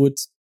 I would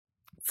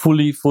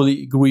fully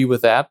agree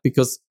with that,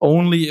 because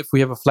only if we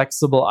have a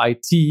flexible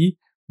IT,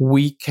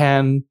 we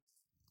can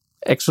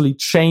actually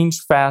change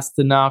fast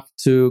enough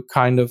to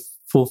kind of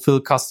fulfill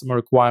customer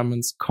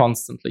requirements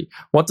constantly.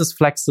 What does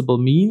flexible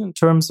mean in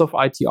terms of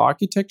IT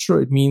architecture?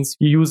 It means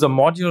you use a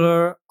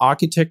modular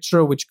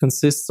architecture which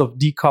consists of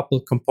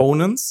decoupled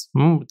components.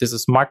 This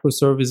is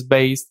microservice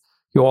based.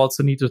 You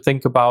also need to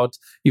think about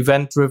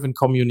event-driven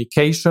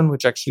communication,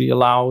 which actually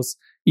allows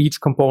each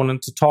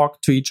component to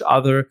talk to each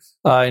other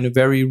in a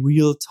very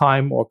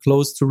real-time or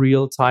close to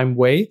real-time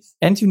way.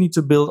 And you need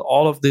to build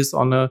all of this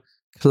on a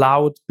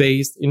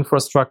cloud-based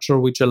infrastructure,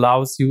 which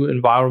allows you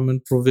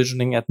environment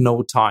provisioning at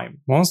no time.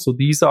 So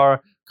these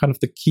are kind of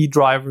the key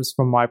drivers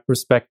from my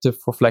perspective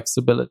for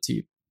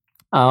flexibility.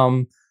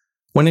 When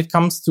it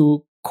comes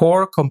to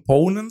core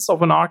components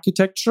of an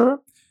architecture,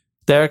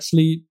 there are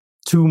actually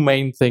two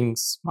main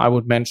things I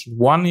would mention.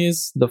 One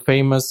is the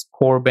famous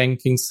core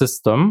banking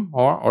system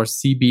or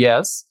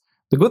CBS.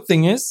 The good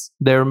thing is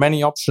there are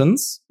many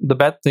options. The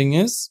bad thing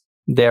is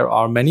there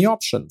are many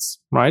options,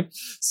 right?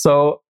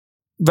 So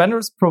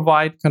vendors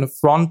provide kind of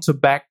front to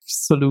back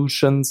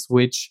solutions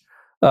which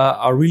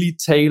are really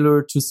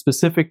tailored to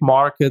specific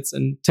markets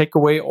and take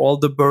away all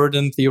the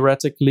burden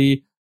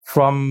theoretically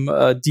from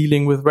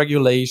dealing with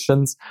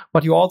regulations.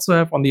 But you also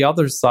have on the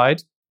other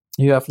side,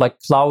 you have like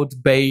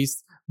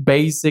cloud-based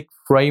basic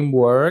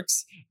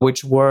frameworks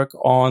which work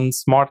on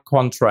smart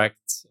contract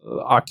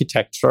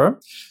architecture.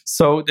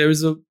 So there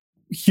is a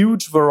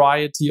huge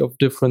variety of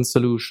different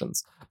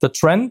solutions. The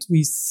trend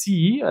we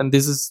see, and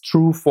this is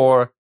true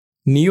for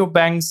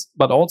neobanks,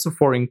 but also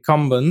for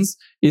incumbents,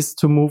 is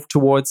to move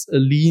towards a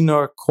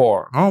leaner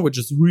core, which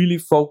is really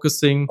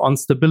focusing on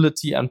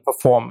stability and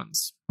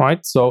performance,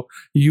 right? So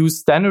you use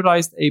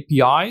standardized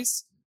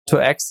APIs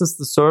to access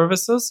the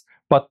services,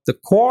 but the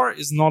core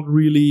is not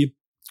really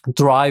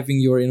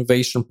driving your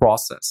innovation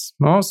process.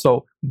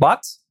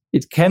 But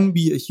it can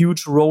be a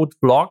huge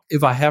roadblock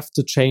if I have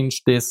to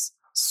change this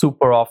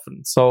super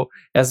often. So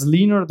as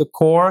leaner the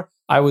core,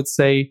 I would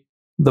say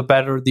the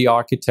better the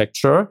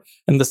architecture.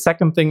 And the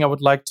second thing I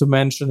would like to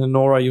mention, and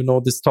Nora, you know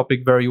this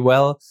topic very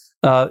well,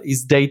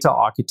 is data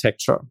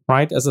architecture,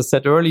 right? As I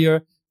said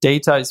earlier,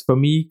 data is for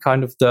me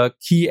kind of the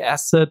key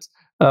asset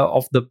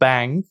of the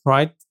bank,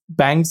 right?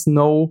 Banks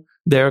know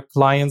their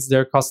clients,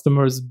 their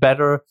customers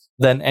better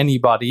than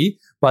anybody.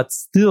 But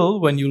still,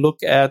 when you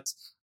look at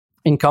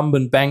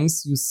incumbent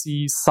banks, you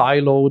see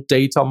siloed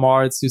data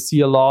marts, you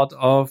see a lot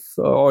of,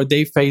 or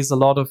they face a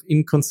lot of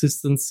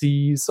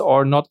inconsistencies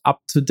or not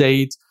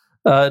up-to-date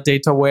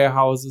data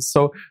warehouses.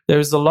 So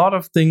there's a lot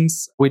of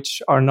things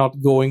which are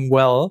not going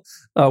well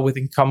with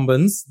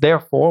incumbents.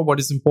 Therefore, what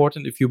is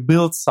important, if you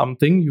build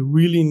something, you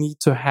really need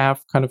to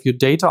have kind of your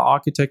data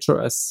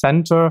architecture as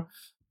center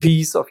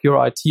piece of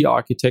your IT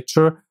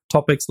architecture.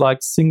 Topics like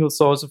single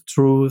source of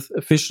truth,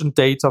 efficient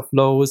data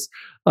flows,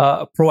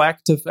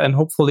 proactive and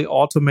hopefully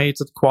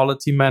automated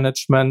quality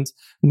management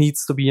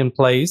needs to be in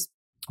place.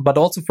 But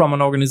also from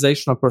an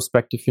organizational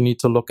perspective, you need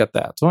to look at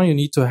that. You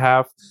need to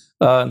have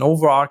an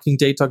overarching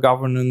data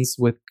governance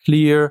with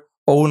clear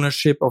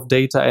ownership of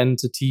data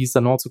entities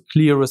and also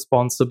clear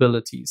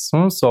responsibilities.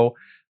 So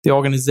the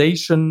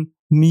organization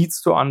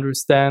needs to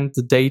understand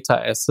the data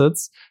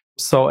assets.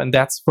 So, and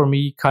that's for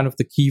me kind of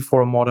the key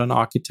for a modern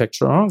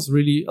architecture. It's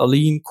really a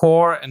lean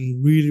core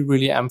and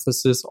really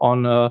emphasis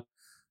on a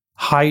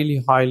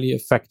highly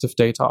effective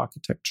data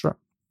architecture.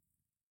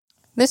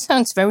 This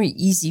sounds very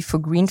easy for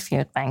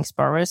greenfield banks,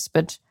 Boris,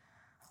 but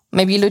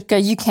maybe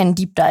Ludger, you can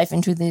deep dive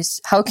into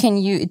this. How can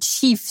you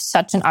achieve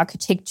such an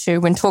architecture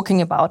when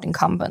talking about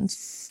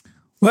incumbents?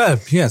 Well,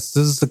 yes,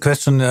 this is the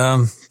question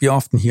we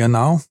often hear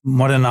now.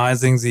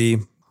 Modernizing the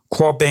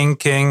core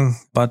banking,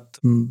 but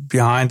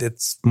behind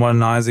it's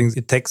modernizing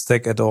the tech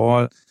stack at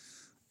all.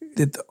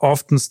 It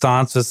often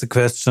starts with the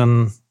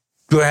question,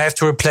 do I have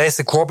to replace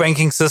the core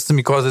banking system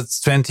because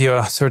it's 20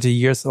 or 30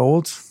 years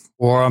old?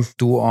 Or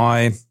do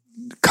I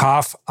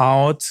carve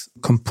out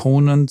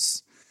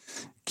components,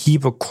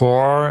 keep a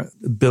core,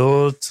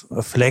 build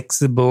a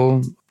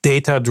flexible,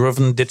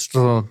 data-driven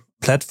digital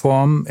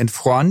platform in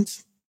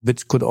front,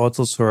 which could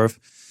also serve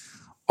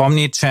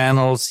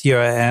omni-channel,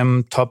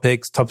 CRM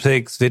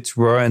topics which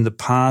were in the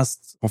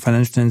past for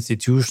financial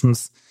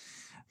institutions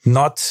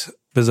not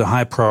with a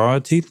high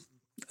priority.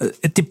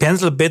 It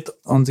depends a bit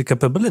on the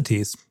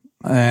capabilities.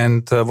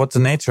 And what's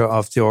the nature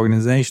of the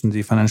organization,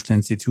 the financial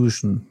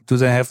institution? Do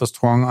they have a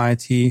strong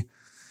IT?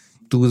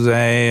 Do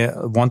they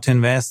want to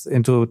invest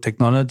into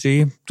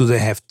technology? Do they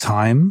have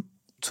time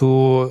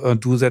to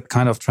do that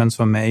kind of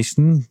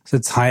transformation?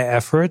 It's high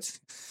effort.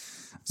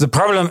 The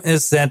problem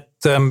is that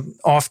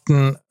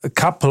often a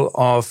couple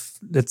of,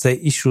 let's say,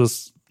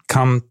 issues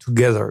come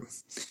together.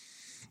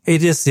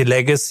 It is the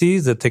legacy,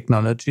 the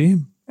technology.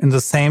 At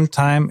the same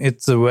time,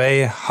 it's the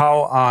way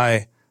how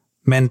I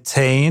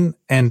maintain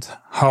and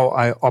how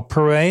I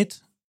operate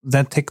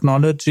that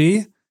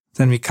technology.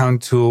 Then we come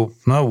to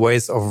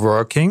ways of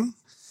working.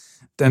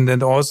 And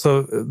then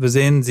also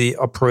within the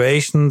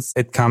operations,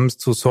 it comes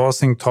to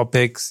sourcing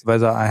topics,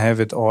 whether I have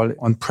it all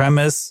on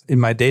premise in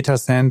my data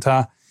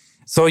center.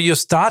 So you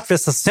start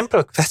with a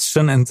simple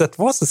question, and that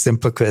was a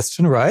simple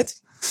question, right?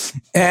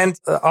 And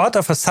out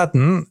of a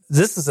sudden,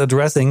 this is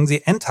addressing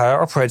the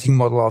entire operating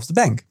model of the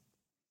bank.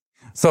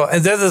 So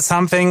this is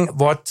something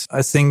what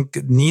I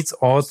think needs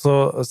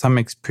also some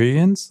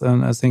experience.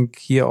 And I think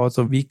here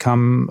also we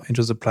come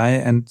into the play.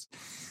 And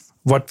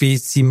what we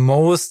see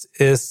most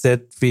is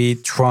that we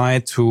try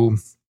to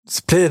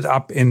split it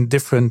up in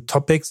different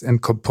topics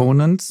and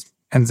components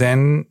and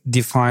then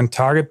define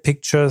target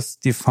pictures,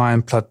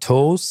 define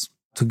plateaus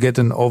to get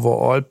an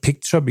overall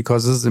picture,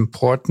 because this is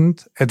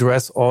important.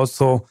 Address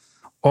also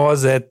all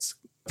that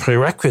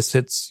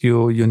prerequisites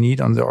you need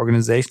on the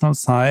organizational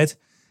side.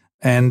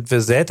 And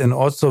with that, and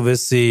also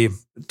with the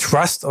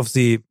trust of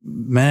the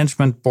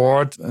management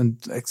board and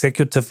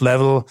executive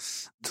level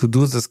to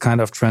do this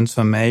kind of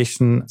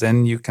transformation,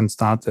 then you can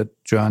start that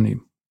journey.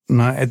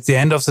 Now, at the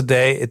end of the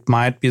day, it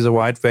might be the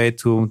right way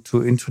to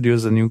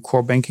introduce a new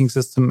core banking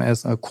system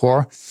as a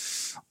core,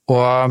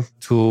 or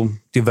to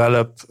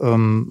develop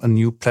a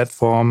new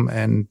platform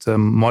and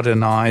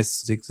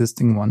modernize the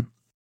existing one.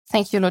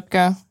 Thank you,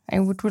 Ludger. I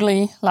would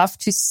really love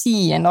to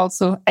see and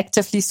also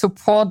actively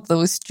support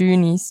those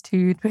journeys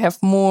to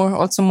have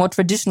more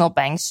traditional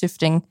banks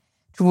shifting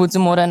towards a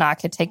modern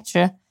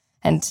architecture,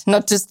 and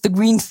not just the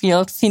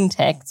greenfield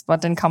fintechs,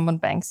 but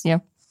incumbent banks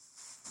here.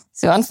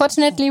 So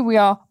unfortunately, we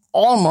are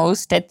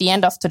almost at the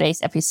end of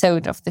today's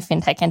episode of the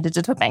Fintech and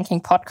Digital Banking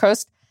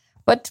podcast.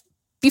 But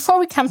before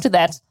we come to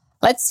that,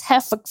 let's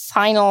have a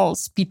final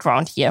speed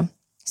round here.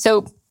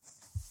 So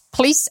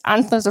please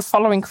answer the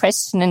following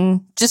question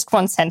in just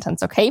one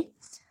sentence, okay?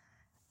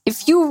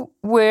 If you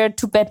were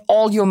to bet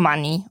all your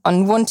money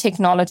on one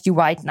technology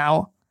right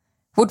now,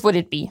 what would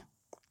it be?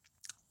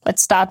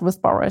 Let's start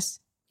with Boris.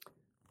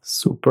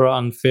 Super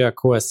unfair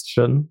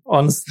question,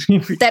 honestly.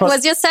 That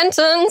was your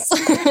sentence.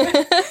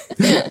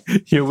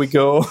 Here we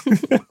go.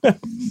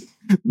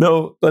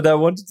 No, what I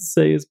wanted to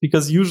say is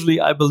because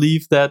usually I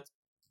believe that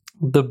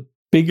the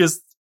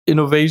biggest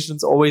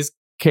innovations always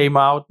came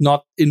out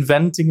not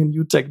inventing a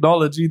new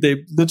technology.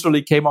 They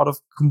literally came out of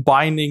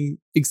combining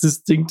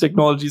existing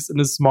technologies in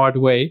a smart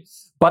way,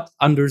 but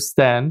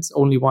understand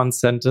only one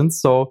sentence.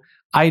 So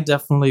I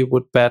definitely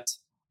would bet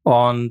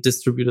on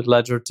distributed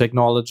ledger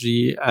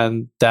technology,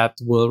 and that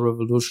will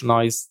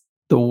revolutionize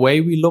the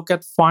way we look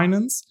at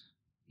finance.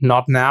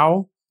 Not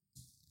now,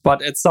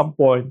 but at some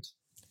point.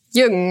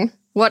 Jürgen,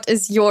 what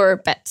is your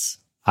bet?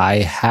 I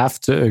have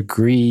to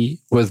agree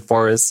with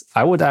Boris.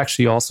 I would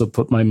actually also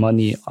put my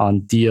money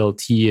on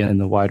DLT in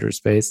the wider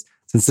space,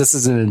 since this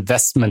is an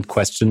investment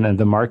question and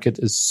the market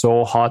is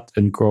so hot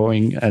and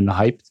growing and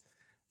hyped.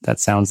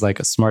 That sounds like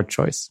a smart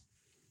choice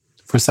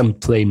for some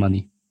play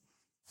money.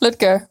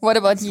 Ludger, what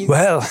about you?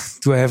 Well,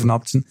 do I have an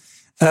option?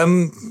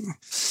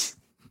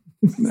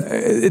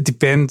 It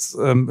depends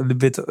a little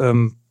bit.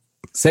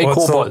 Say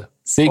COBOL.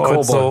 Say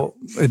COBOL.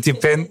 It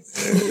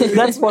depends.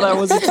 That's what I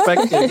was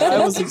expecting. I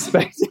was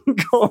expecting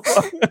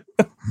COBOL.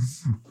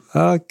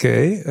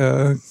 Okay.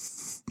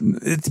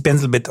 It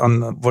depends a bit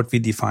on what we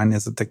define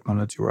as a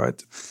technology,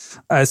 right?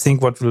 I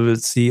think what we will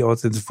see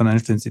also in the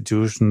financial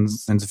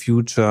institutions in the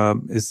future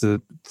is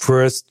the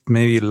first,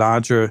 maybe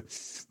larger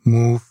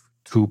move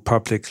to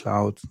public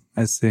cloud.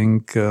 I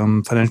think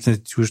financial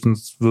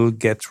institutions will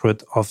get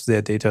rid of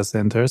their data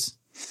centers.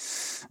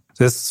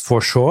 This is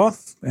for sure.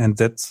 And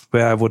that's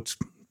where I would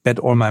bet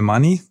all my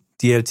money.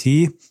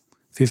 DLT,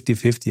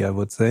 50-50, I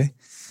would say.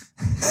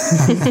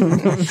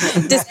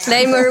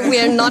 Disclaimer, we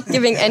are not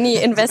giving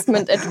any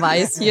investment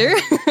advice here.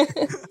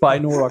 Buy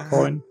Nora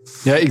coin.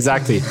 Yeah,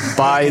 exactly.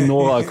 Buy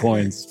Nora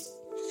coins.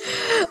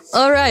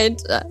 All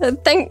right.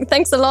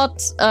 Thanks a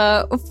lot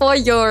for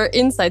your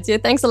insights here.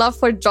 Thanks a lot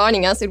for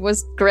joining us. It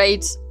was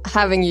great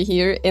having you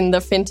here in the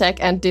Fintech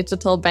and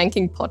Digital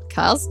Banking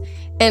podcast.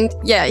 And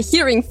yeah,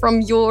 hearing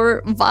from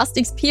your vast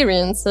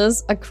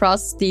experiences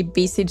across the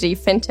BCG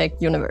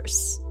Fintech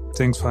universe.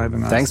 Thanks for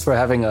having us. Thanks for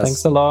having us.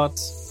 Thanks a lot.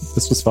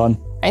 This was fun.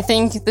 I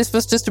think this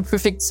was just a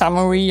perfect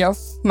summary of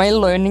my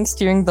learnings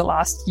during the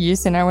last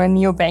years in our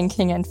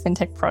neobanking and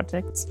fintech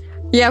projects.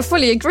 Yeah, I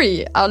fully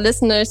agree. Our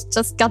listeners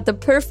just got the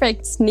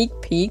perfect sneak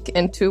peek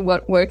into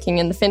what working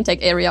in the fintech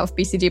area of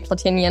BCG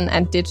Platinion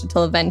and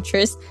digital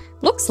ventures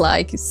looks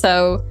like.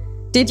 So,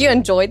 did you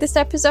enjoy this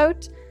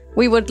episode?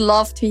 We would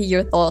love to hear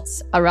your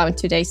thoughts around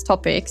today's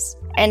topics.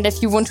 And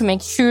if you want to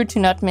make sure to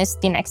not miss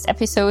the next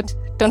episode,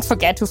 don't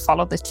forget to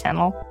follow this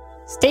channel.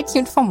 Stay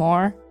tuned for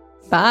more.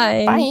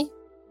 Bye. Bye.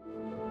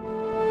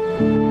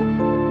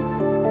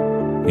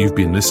 You've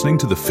been listening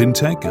to the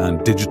Fintech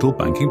and Digital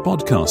Banking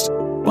Podcast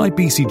by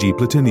BCG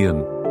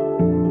Platinion.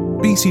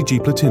 BCG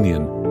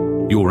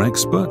Platinion, your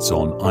experts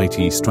on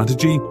IT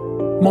strategy,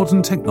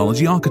 modern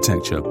technology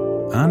architecture,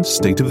 and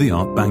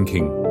state-of-the-art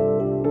banking.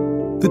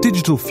 The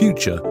digital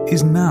future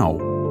is now.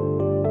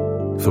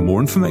 For more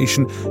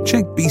information,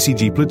 check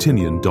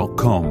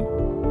bcgplatinion.com.